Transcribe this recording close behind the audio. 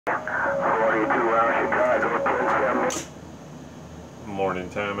42-hour Chicago, 10-7. Morning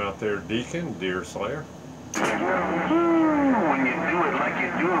time out there, Deacon, Deer Slayer. When you do it like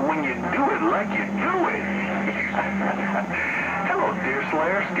you do it, when you do it like you do it. Hello, Deer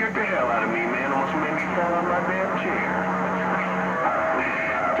Slayer. Scared the hell out of me, man. Almost made me fall on my damn chair.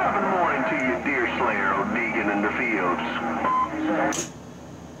 Top of the morning to you, Deer Slayer, old Deacon in the fields.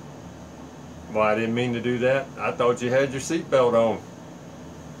 Well, I didn't mean to do that. I thought you had your seatbelt on.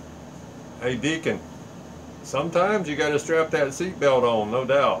 Hey, Deacon, sometimes you got to strap that seatbelt on, no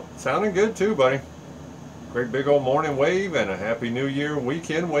doubt. Sounding good too, buddy. Great big old morning wave and a Happy New Year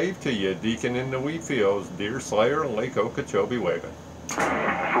weekend wave to you, Deacon in the wheat fields, Deer Slayer, Lake Okeechobee waving.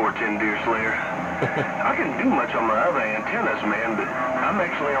 410 Deer Slayer. I can do much on my other antennas, man, but I'm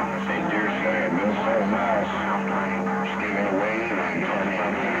actually on the same Deer Slayer. This is nice. Giving a wave and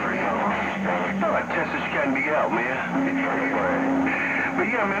oh, I tested you can't be out, man. But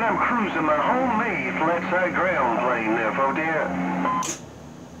yeah, man, I'm cruising my homemade flat side ground plane there, folks.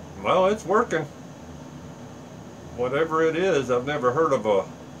 Well, it's working. Whatever it is, I've never heard of a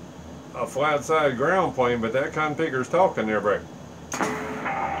flat side ground plane, but that configure's talking there, Brett.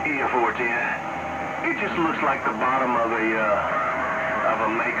 Yeah, 410. It just looks like the bottom of a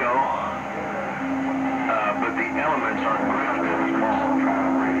Mako, but the elements aren't grounded.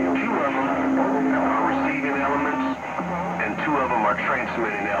 Two of them are receiving elements, and two of them are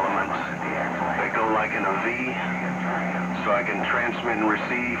transmitting elements. They go like in a V, so I can transmit and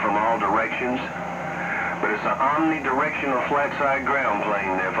receive from all directions. But it's an omnidirectional flat side ground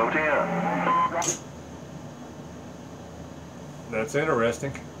plane there, folks. Yeah. That's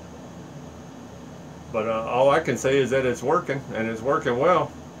interesting. But all I can say is that it's working, and it's working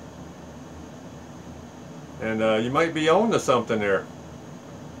well. And you might be on to something there.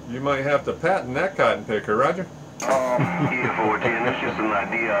 You might have to patent that cotton picker, Roger. Yeah, 410. It's just an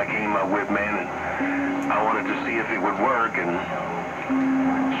idea I came up with, man, and I wanted to see if it would work, and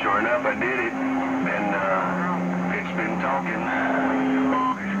sure enough, I did it. And it's been talking.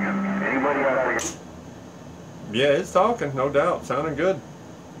 Anybody out there? Yeah, it's talking, no doubt. Sounding good.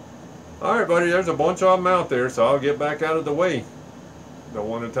 All right, buddy, there's a bunch of them out there, so I'll get back out of the way. Don't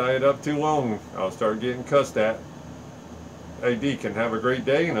want to tie it up too long. I'll start getting cussed at. Hey, Deacon, have a great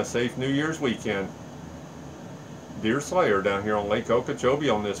day and a safe New Year's weekend. Deer Slayer down here on Lake Okeechobee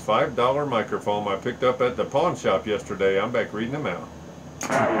on this $5 microphone I picked up at the pawn shop yesterday. I'm back reading them out.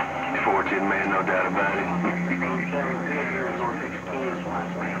 410, man, no doubt about it.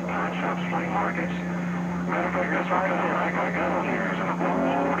 Matter of fact, that's what kind of like I got on here is an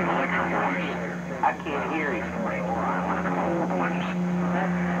old electric voice. I can't hear you. One of them old ones.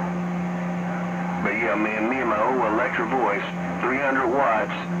 But yeah, man, me and my old electric voice, 300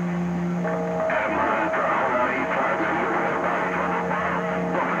 watts.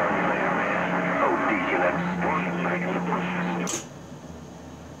 Oh, Deacon, that's...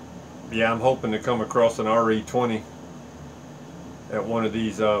 Yeah, I'm hoping to come across an RE20 at one of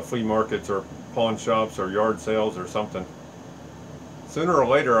these flea markets or pawn shops or yard sales or something. Sooner or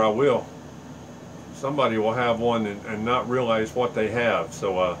later I will. Somebody will have one and not realize what they have.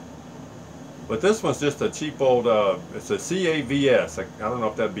 So, but this one's just a cheap old, it's a CAVS. I don't know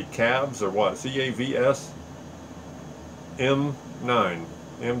if that'd be cabs or what. CAVS M9,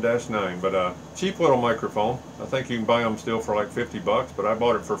 M-9, but cheap little microphone. I think you can buy them still for like 50 bucks, but I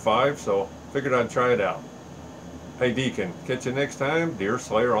bought it for $5, so figured I'd try it out. Hey, Deacon, catch you next time. Deer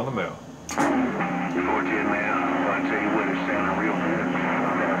Slayer on the mouth. 410, man. I'll tell you what, it's sounding real good.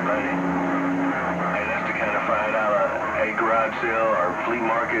 Buddy. Hey, that's the kind of $5 a garage sale or flea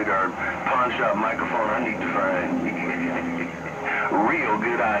market or pawn shop microphone I need to find. Real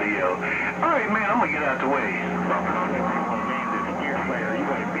good idea. All right, man, I'm going to get out the way.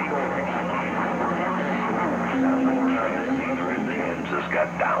 Just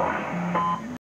got down.